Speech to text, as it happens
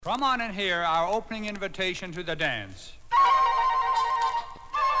Come on and hear our opening invitation to the dance.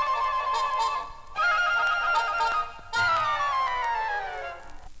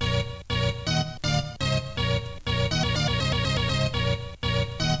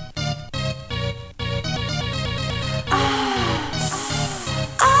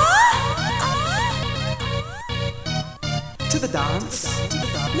 To the dance,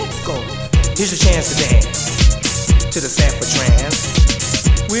 let's go. Here's your chance to dance to the sample trance.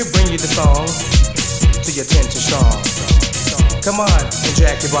 We'll bring you the song to your attention strong. Come on and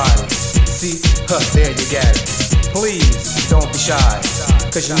jack your body. See, there you got it. Please don't be shy,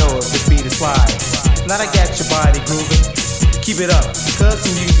 cause you know this beat is fly. Now I got your body grooving. Keep it up, cause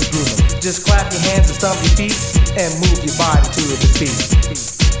the music's grooving. Just clap your hands and stomp your feet and move your body to this beat.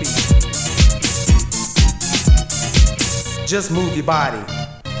 Just move your body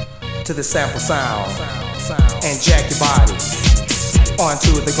to the sample sound and jack your body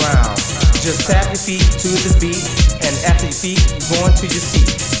onto the ground. Just tap your feet to this beat, and after your feet, you go into your seat.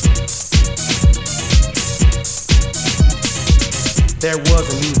 There was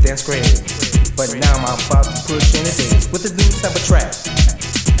a new dance craze, but now I'm about to push in the days with this new sample track.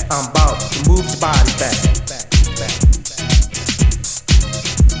 I'm about to move your body back.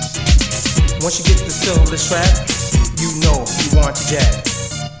 Once you get the feel of this track, you know you want to jack.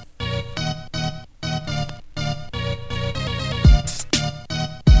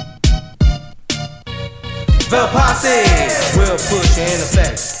 The Posse will push in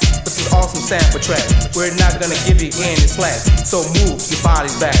effect with this awesome sample track. We're not gonna give you any slack, so move your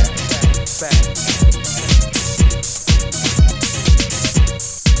bodies back.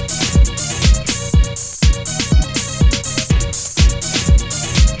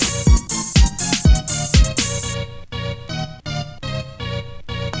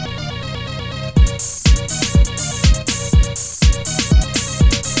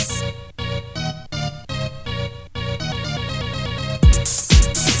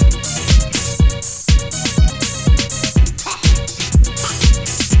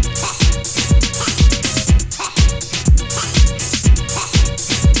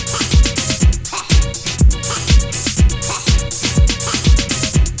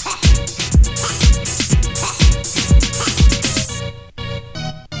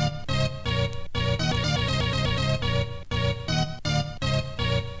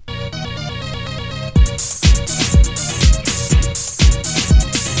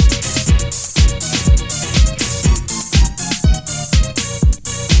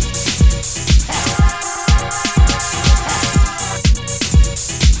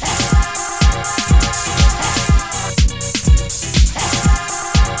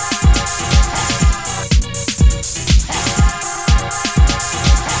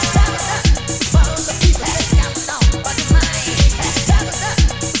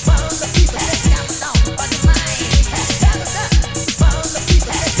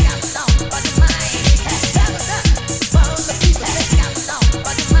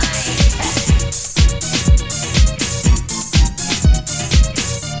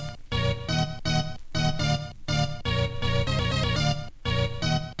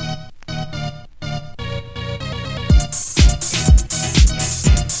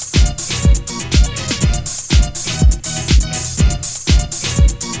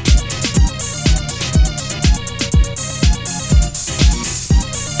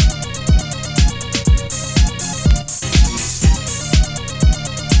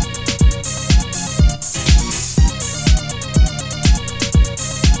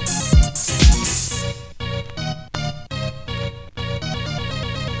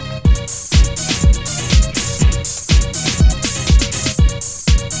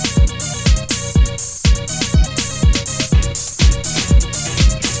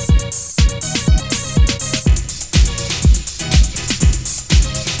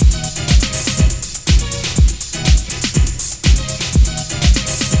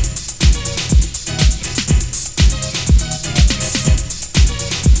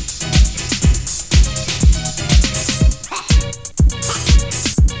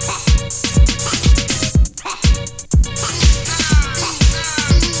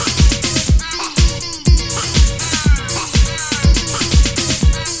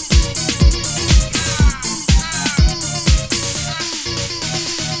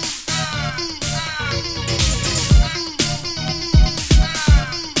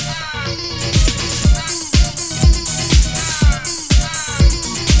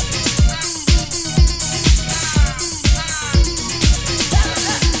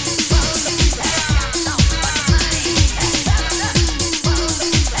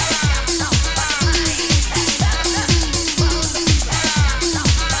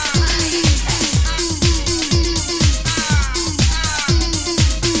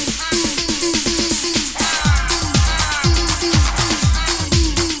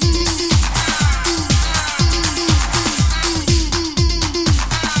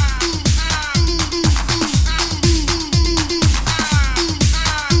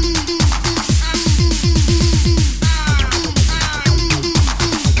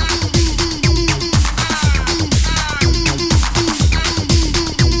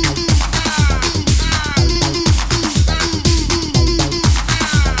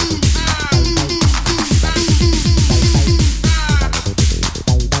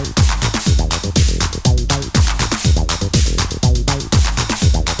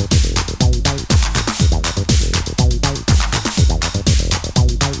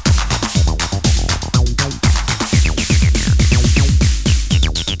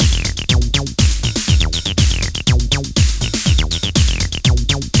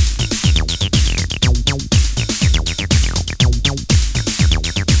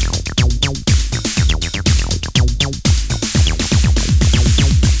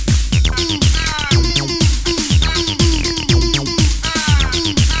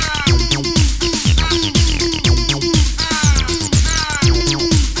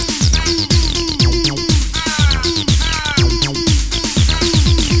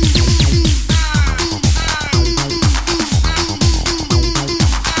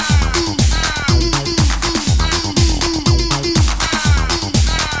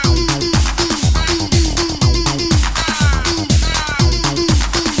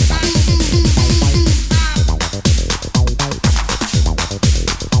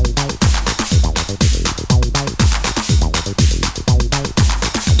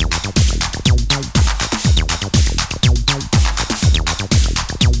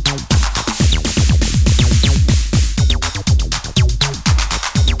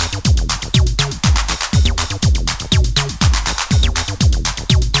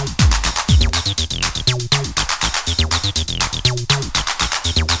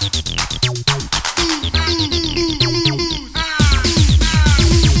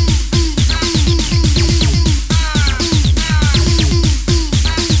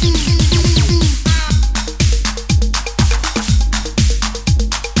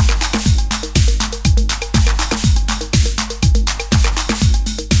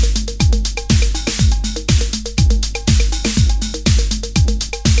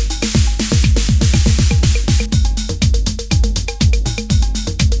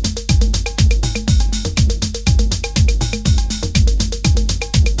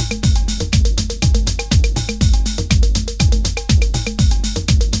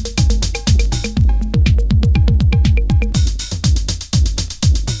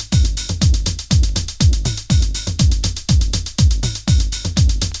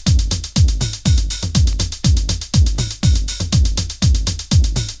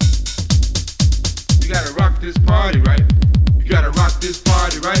 gotta rock this party, right? You gotta rock this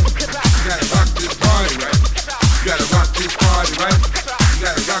party, right? You gotta rock this party, right? You gotta rock this party, right? You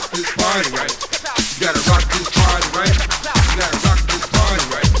gotta rock this party, right? You gotta rock this party, right? You gotta rock this party,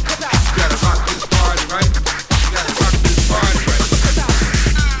 right? You gotta rock this party, right? You gotta rock this party, right?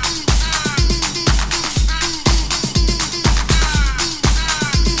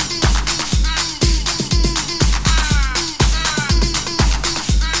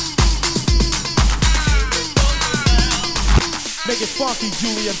 Make it funky,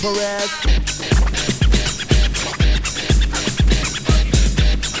 Julian Perez.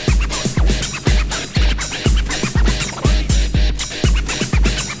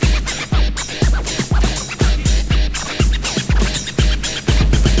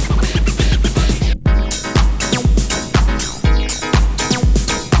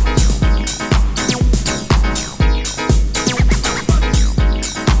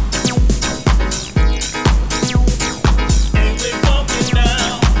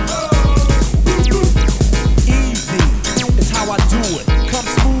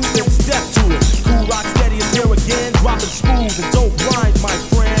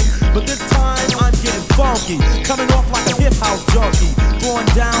 Coming off like a hip house junkie, going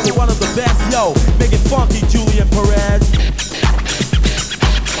down with one of the best, yo. Make it funky, Julian Perez.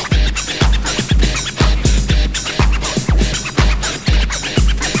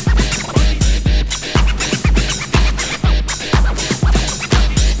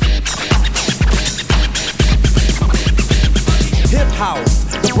 Hip house,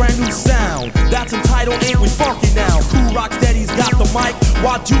 the brand new sound that's entitled Ain't We Funky Now. Kool Rock Steady's got the mic,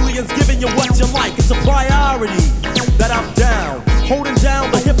 while Julian's giving you what you like. It's a priority that I'm down, holding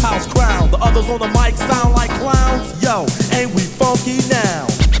down the hip house crown. The others on the mic sound like clowns. Yo, ain't we funky now?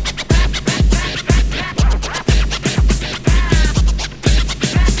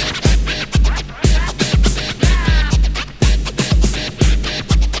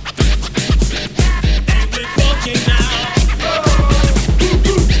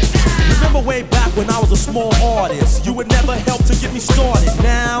 Way back when I was a small artist, you would never help to get me started.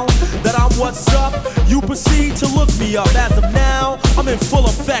 Now that I'm what's up, you proceed to look me up. As of now, I'm in full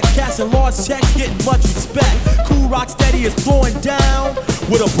effect, cashing large checks, getting much respect. Kool Rock Steady is throwing down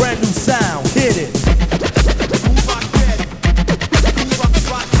with a brand new sound. Hit it. Kool Rock Steady. Kool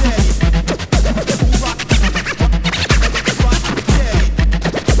Rock Steady. Kool Rock Steady.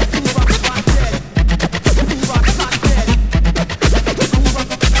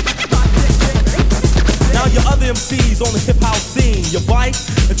 Your other MCs on the hip house scene, you bite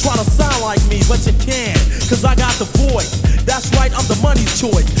and try to sound like me, but you can't, cause I got the voice. That's right, I'm the money's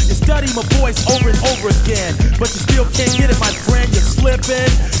choice. You study my voice over and over again, but you still can't get it, my friend. You're slipping,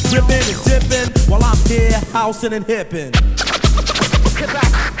 tripping and dipping, while I'm here housing and hipping. Hip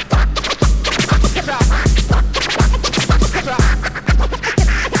out. Hip out. Hip out. Hip out.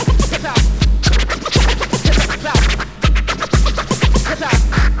 Hip out. Hip out.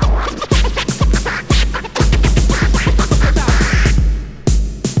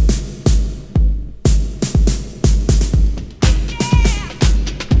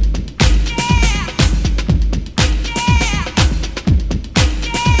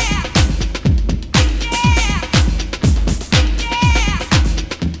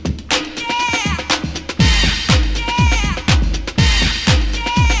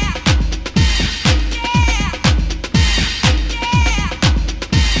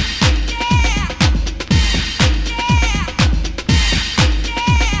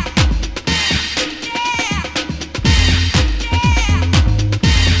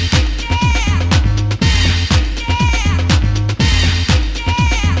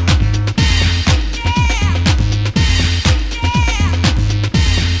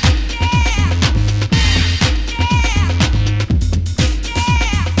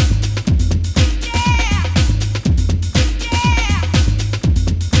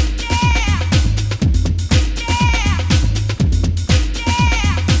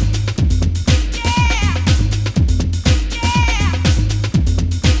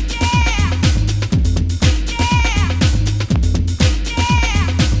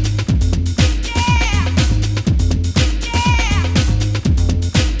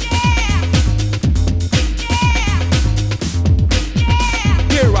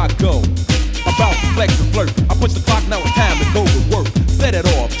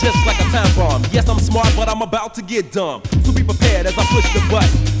 Yes, I'm smart, but I'm about to get dumb. So be prepared as I push the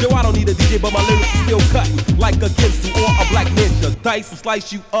button. Yo, I don't need a DJ, but my lyrics are still cutting like a Ginsu or a black ninja. Dice and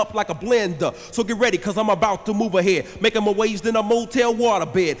slice you up like a blender. So get ready, cause I'm about to move ahead, making more waves than a motel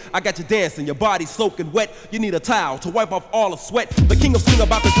waterbed. I got you dancing, your body soaking wet. You need a towel to wipe off all the sweat. The king of swing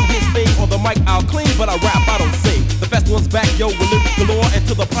about to do his thing. On the mic I'll clean, but I rap, I don't sing. The festival's back, yo, with lyrics galore. And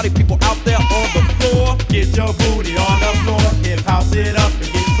to the party people out there on the floor, get your booty on the floor, hip house it up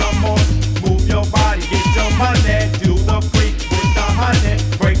and get some more. Move your body, get your money, do the freak with the honey.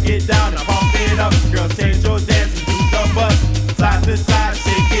 Break it down and pump it up, girl, change your dance and do the bust. Side to side,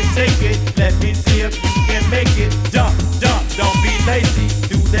 shake it, let me see if you can make it. Jump, jump, don't be lazy,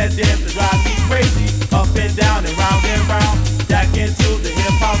 do that dance and drive me crazy. Up and down and round, jack into the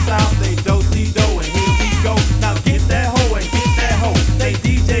hip hop sound. They do-si-do and here we go. Now get that hoe and get that hoe. Say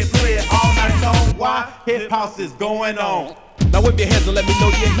DJ play it all night long. Why? Hip house is going on. now whip your hands and let me know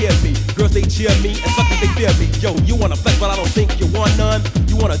you hear me. Girls, they cheer me, and suckers, they fear me. Yo, you wanna flex, but I don't think you want none.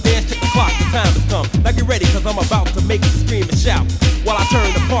 You wanna dance, check the clock, the time has come. Now get ready, cause I'm about to make you scream and shout while I turn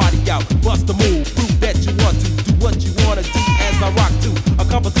the party out. Bust the move, prove that you want to do what you wanna do as I rock to a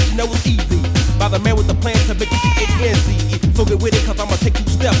composition that was easy by the man with the plan to make you get N-C-E. So get with it, cause I'ma take 2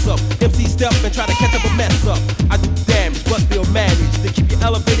 steps up. MC step and try to catch up a mess up. I do damage, but still manage to keep you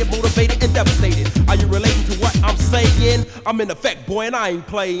elevated, motivated, and devastated. Are you relating to what I'm saying? I'm in effect, boy, and I ain't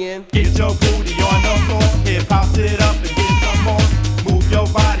playing. Get your booty on the floor, hip house it up and get some more. Move your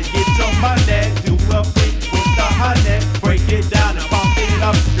body, get your money, do a freak with the honey. Break it down and bump it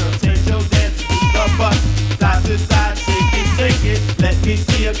up, girl, change your dance to the bus. Side to side, shake it, let me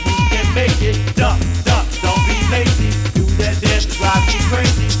see if you can make it. Dump, dump, don't be lazy, do that dance to drive me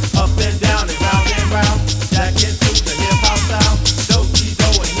crazy. Up and down and round, jack into the hip hop sound. Do-si-do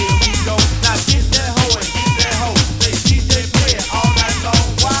and here we go. Now get that hoe and get that hoe. Say DJ play it all night long.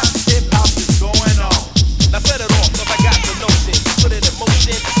 Why? Hip hop is going on. Now set it off, cause I got the notion. Put it in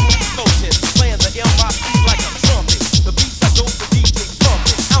motion, smooth motion. Playing the MIC like a trumpet. The beats I go for DJ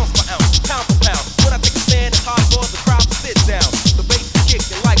thumping. Ounce for ounce, pound for pound. When I take a stand, it's hard for the crowd to sit down. The bass is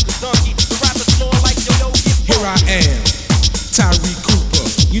kicking like a donkey. The rappers snoring like yo-yo, get funky. Here I am, Tyree Cooper.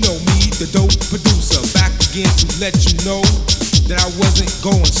 You know me, the dope producer. Back again to let you know that I wasn't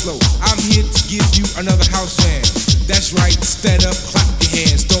going slow. I'm here to give you another house jam. That's right, stand up, clap your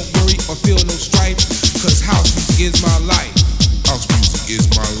hands. Don't worry or feel no strife, cause house music is my life. House music is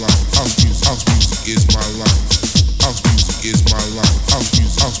my life. House music is my life. House music is my life. House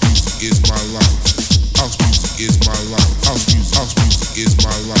music is my life. House music is my life. House music is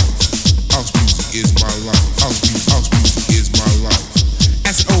my life. House music is my life. House music is my life.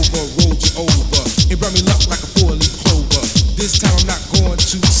 As over, rolled you over, and brought me luck like a 4-leaf clover. This time I'm not going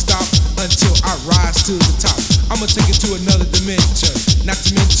to stop until I rise to the top. I'ma take it to another dimension, not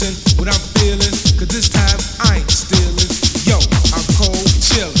to mention what I'm feeling, cause this time I ain't stealing. Yo, I'm cold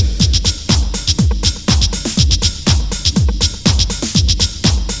chillin'.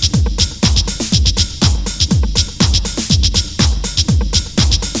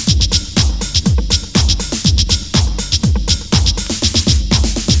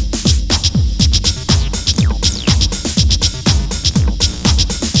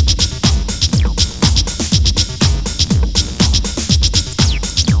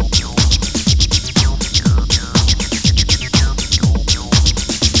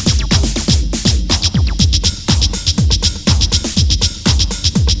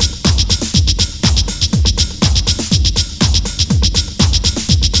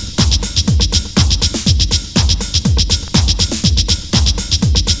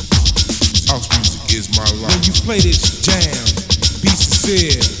 Play this jam, be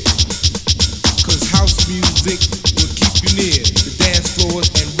sincere, cause house music will keep you near the dance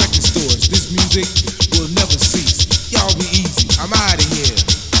floors and record stores. This music will never cease. Y'all be easy, I'm out of here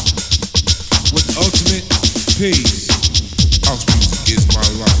with ultimate peace. House music is my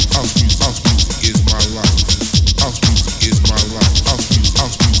life. House music is my life. House music is my life. House music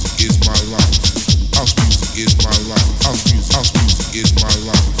is my life. House music is my life. House music is my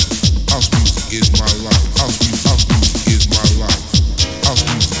life. House music is my life. House music is my life. House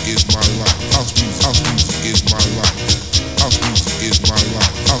music is my life. House music is my life. House music is my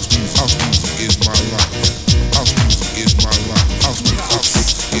life. House music is my life.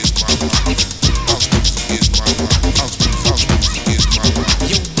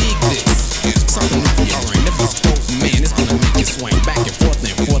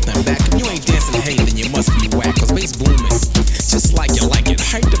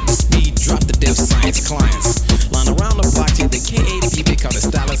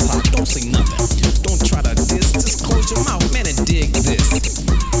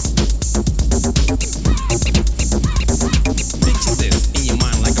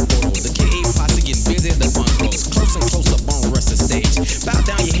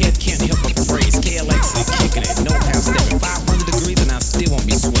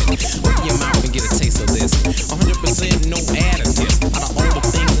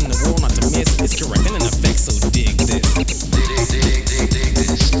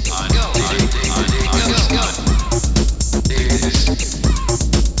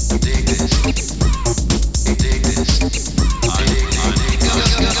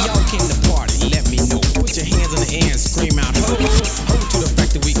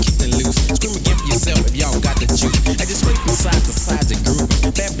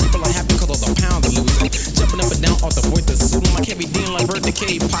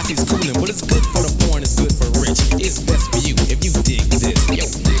 okay, Posse's coolin', but it's good for the poor and it's good for the rich. It's best for you if you dig this. Yo,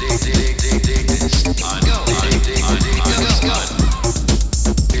 dig this. I know.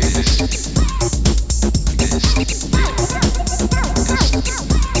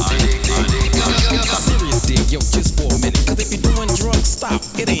 A serious dig, yo, just for a minute. Cause if you're doing drugs, stop.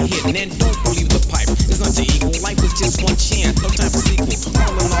 It ain't hitting, and don't believe the pipe. It's not your equal. Life is just one chance, no time for sequel.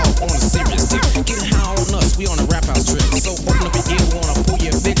 All in all, on a serious tip. Get high on us, we on a rap house trip. So open up your ear, wanna pull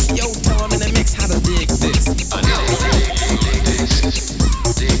your fix. Yo, tell them in the mix how to dig this. I know. Dig this.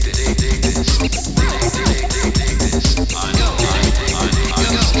 Dig this. I know.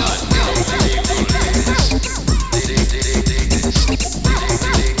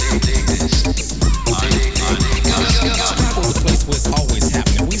 Chicago's the place where it's always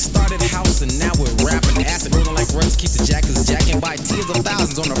happening. We started house and now we're rapping. Acid rolling like runs, keep the jackers jacking. By tears of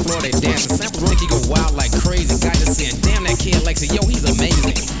thousands on the floor, they dancing. Samples make you go wild like crazy. Guy just saying, damn that kid Lexi, yo, he's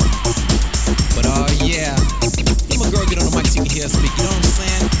amazing. But yeah, let my girl get on the mic so you can hear her speak. You know what I'm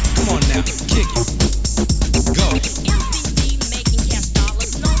saying? Come on now, kick it. Go. MCD making cash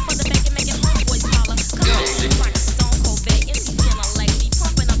dollars, known for the making homeboys holler. Come on, like a stone cold vet, MC Jenna Lexi,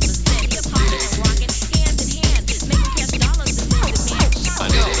 pumping up the set, hip hopping and rocking, hand in hand, making cash dollars is in demand. I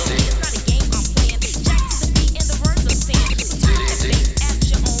know. It's not a game I'm playing. Jack to the beat and the words I'm saying. So turn that bass at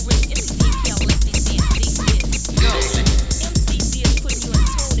your own risk. MCD kill Lexi saying dig this. MCD is putting you in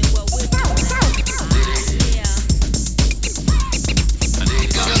tune and what we're doing. Yeah.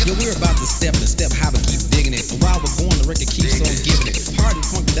 Yo, we're about to step how to keep digging it. And while we're going, the record keeps on giving it. Hard and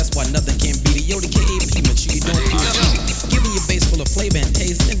funky, that's why nothing can beat it. Yo, the KAP, make sure you don't feel cheated. Giving your bass full of flavor and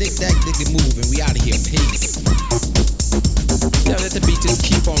taste. And dig that, dig the move, and we out of here. Peace. Yo, let the beat just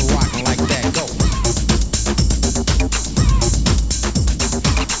keep on rocking like that. Go.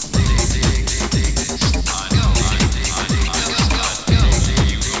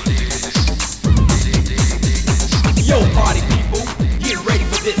 Yo, party people, get ready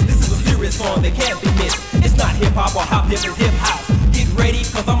for this. This is a serious song that can't be missed. It's not hip-hop or hop, it's hip-hop. Get ready,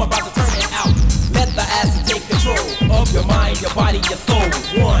 cause I'm about to turn it out. Let the acid take control of your mind, your body, your soul.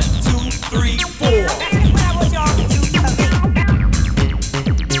 1, 2, 3, 4.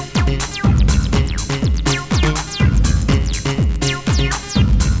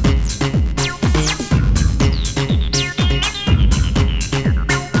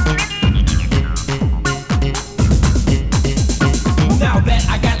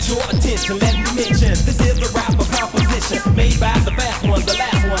 Let me mention, this is a rapper composition made by the fast one, the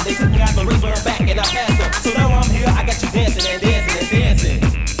last one. They took me out the river and back and I passed them. So now I'm here, I got you dancing and dancing and dancing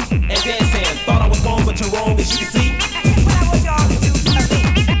and dancing. Thought I was wrong, but you're wrong, as you can see.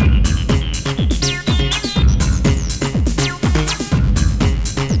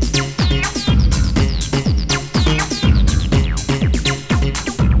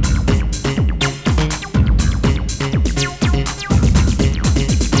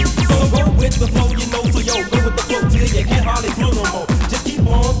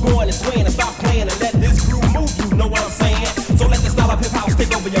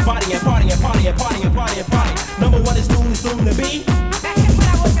 Number one is soon to be.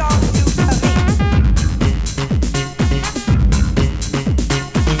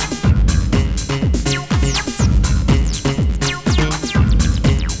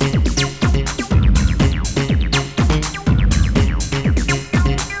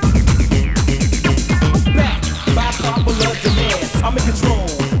 Back by popular demand, I'm in control.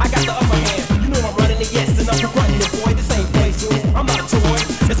 I got the upper hand. You know I'm running it, yes, and I'm running it, boy. This ain't play soon. I'm not a toy.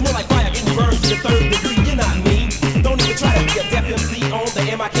 It's more like fire getting burned to the third degree. You're not me. Don't even try to be a deaf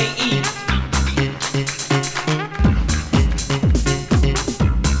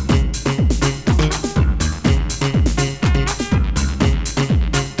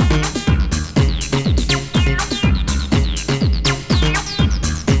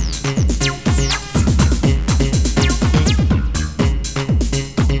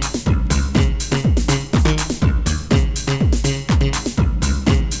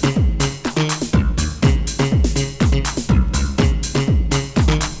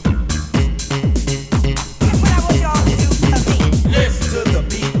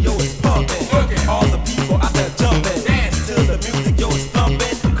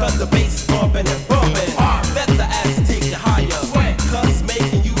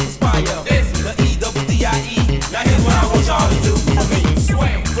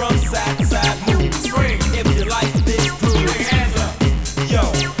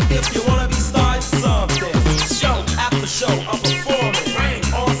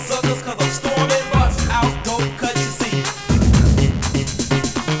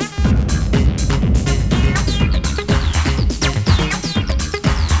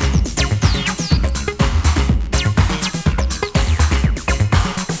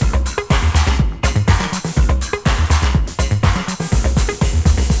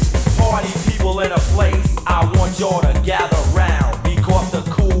in a place I want y'all to gather round, because the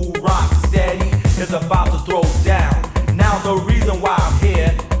Kool Rock Steady is about to throw down. Now the reason why I'm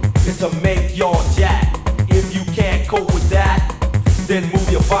here is to make y'all jack. If you can't cope with that, then move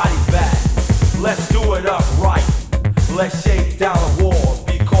your bodies back. Let's do it up right. Let's shake down the walls,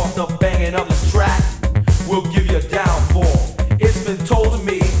 because the banging of this track will give you a downfall. It's been told to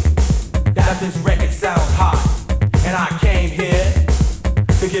me that this record sounds hot, and I came here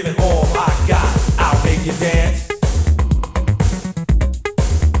to give it all I got. I'll make you dance.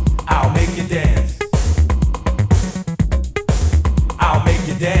 I'll make you dance. I'll make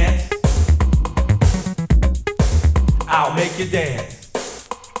you dance. I'll make you dance.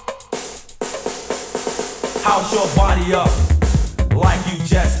 House your body up like you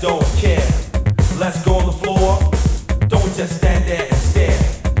just don't care. Let's go on the floor. Don't just stand there and stare.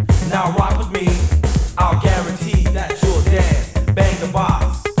 Now rock with me. I'll guarantee that you'll dance. Bang the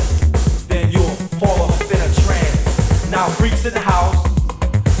box, then you'll fall off in a trance. Now freaks in the house,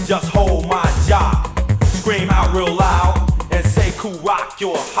 just hold my jock. Scream out real loud and say, Kool Rock,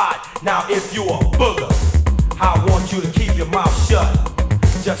 you're hot. Now if you a booger, I want you to keep your mouth shut.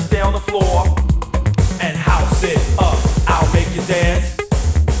 Just stay on the floor and house it up. I'll make you dance.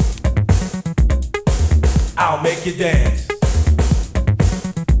 I'll make you dance.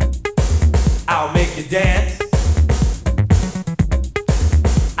 I'll make you dance.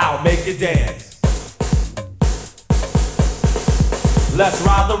 I'll make you dance. Let's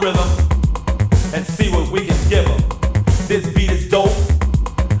ride the rhythm and see what we can give 'em. This beat is dope,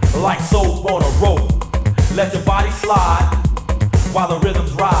 like soap on a rope. Let your body slide while the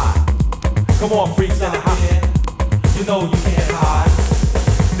rhythms ride. Come on, freaks in the house. You know you can't hide.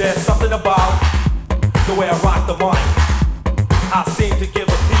 There's something about the way I rock the mic. I seem to give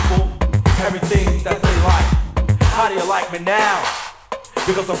the people everything that they like. How do you like me now?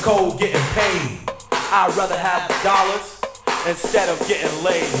 Because I'm cold getting paid. I'd rather have dollars instead of getting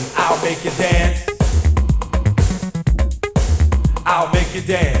laid. I'll make you dance. I'll make you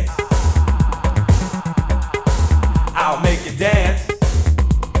dance. I'll make you dance.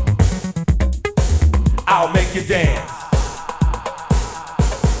 I'll make you dance.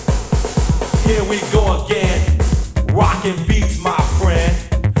 Here we go again, rockin' beats, my friend.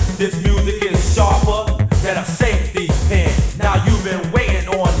 This music is sharper than a safety pin. Now you've been waiting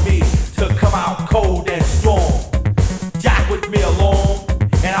on me to come out cold and strong. Jack with me along,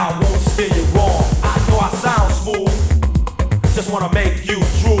 and I won't steer you wrong. I know I sound smooth, just wanna make you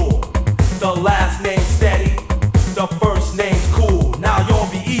drool. The last name's Steady, the first name's Kool. Now y'all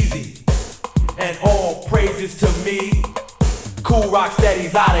be easy, and all praises to me. Kool Rock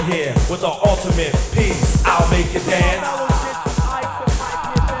Steady's out of here with the ultimate piece. I'll make you dance.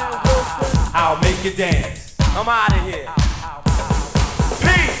 I'll make you dance. I'm out of here.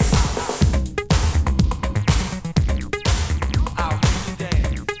 Peace. I'll make you dance.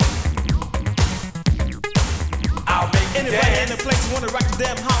 I'll make you dance. Anybody in the place wanna rock the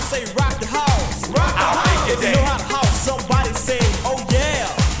damn house? Say rock the house. Rock the I'll house. make you If you know how dance. to house, somebody say, oh yeah.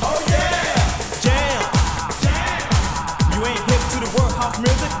 Oh yeah. Jam. You ain't hip to the word house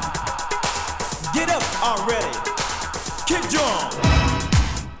music? Get up already. Kick drum.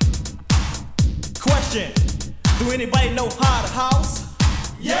 Question. Do anybody know how to house?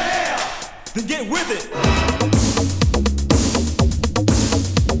 Yeah. Then get with it.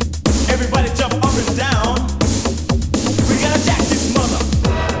 Everybody jump up and down. We gotta jack this mother.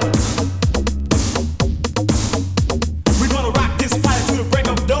 We're gonna rock this party to the break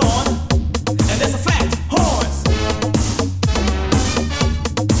of dawn. And there's a fact, horns.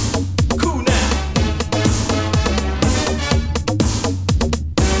 Cool now.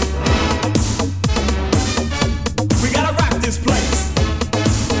 We gotta rock this place.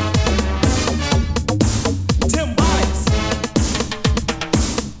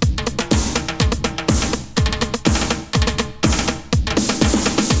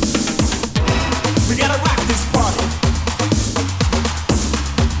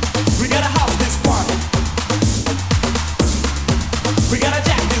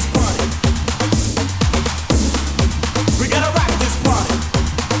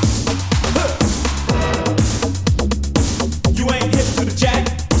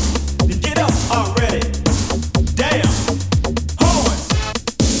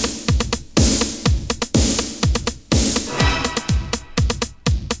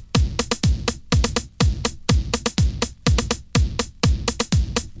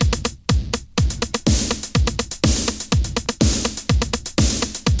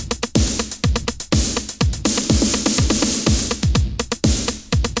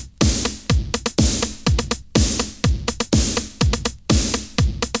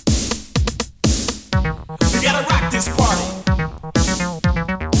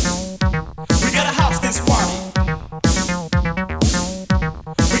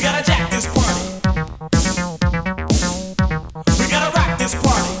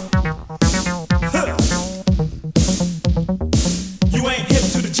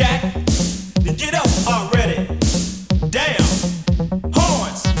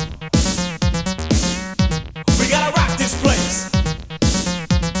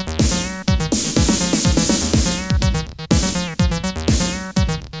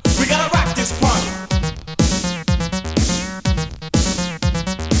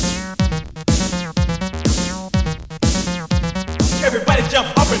 jump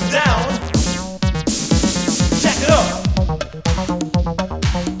up and down. Check it up.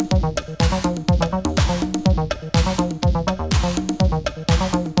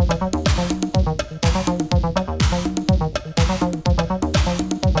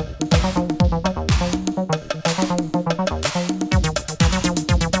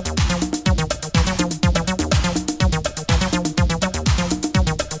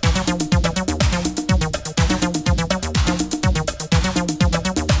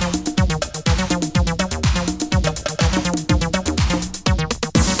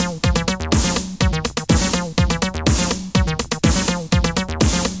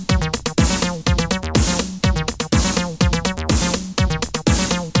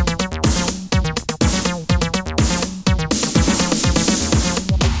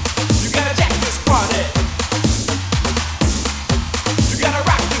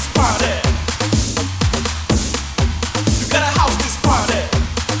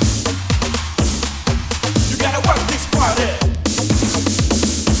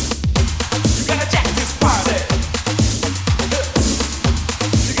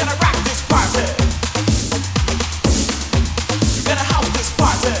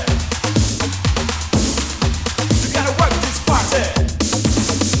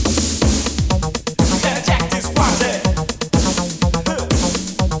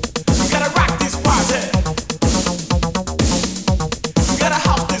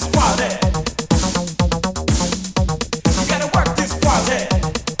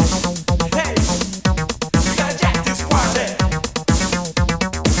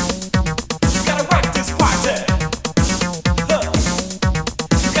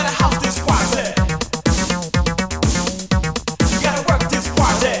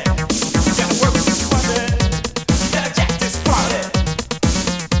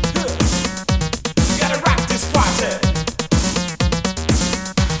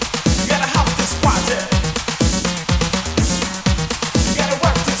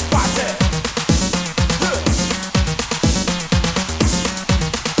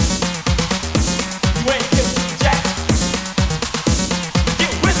 You ain't hip to the jack.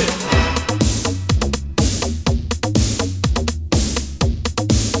 Get with it.